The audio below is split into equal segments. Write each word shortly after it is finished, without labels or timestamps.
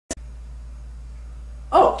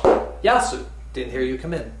Yasu, didn't hear you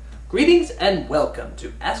come in. Greetings and welcome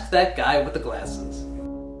to Ask That Guy with the Glasses.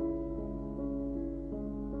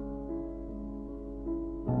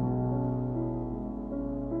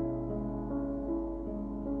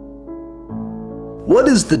 What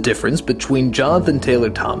is the difference between Jonathan Taylor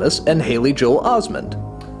Thomas and Haley Joel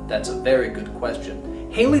Osment? That's a very good question.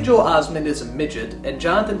 Haley Joel Osment is a midget and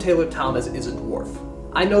Jonathan Taylor Thomas is a dwarf.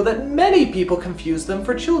 I know that many people confuse them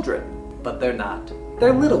for children, but they're not.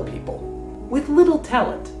 They're little people with little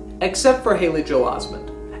talent, except for Haley Joel Osment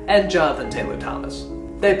and Jonathan Taylor Thomas.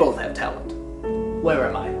 They both have talent. Where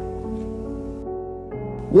am I?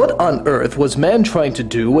 What on earth was man trying to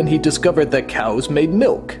do when he discovered that cows made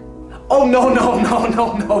milk? Oh,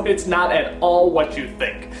 no, it's not at all what you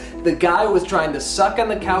think. The guy was trying to suck on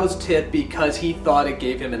the cow's tit because he thought it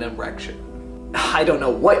gave him an erection. I don't know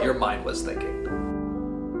what your mind was thinking.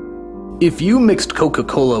 If you mixed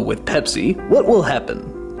Coca-Cola with Pepsi, what will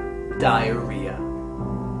happen? Diarrhea.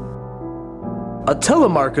 A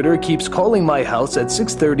telemarketer keeps calling my house at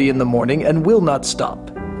 6:30 in the morning and will not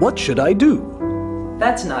stop. What should I do?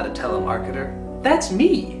 That's not a telemarketer. That's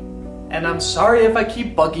me. And I'm sorry if I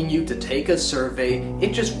keep bugging you to take a survey,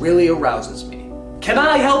 it just really arouses me. Can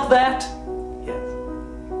I help that? Yes.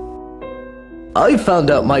 I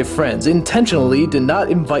found out my friends intentionally did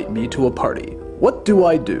not invite me to a party. What do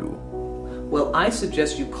I do? Well, I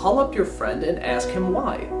suggest you call up your friend and ask him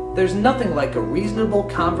why. There's nothing like a reasonable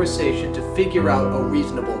conversation to figure out a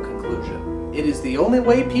reasonable conclusion. It is the only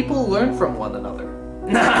way people learn from one another.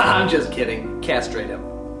 Nah, I'm just kidding. Castrate him.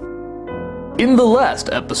 In the last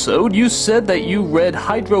episode, you said that you read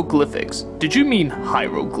hieroglyphics. Did you mean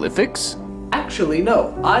hieroglyphics? Actually,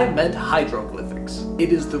 no. I meant hydroglyphics.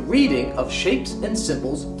 It is the reading of shapes and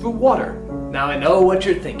symbols through water. Now I know what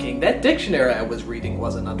you're thinking. That dictionary I was reading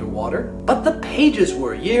wasn't underwater. But the pages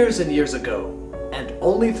were years and years ago. And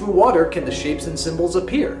only through water can the shapes and symbols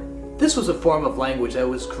appear. This was a form of language that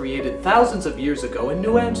was created thousands of years ago in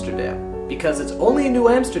New Amsterdam. Because it's only in New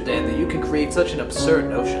Amsterdam that you can create such an absurd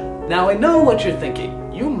notion. Now I know what you're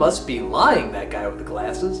thinking. You must be lying, that guy with the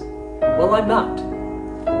glasses. Well, I'm not.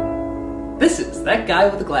 This is that guy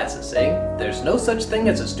with the glasses saying, there's no such thing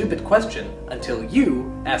as a stupid question until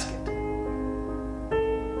you ask it.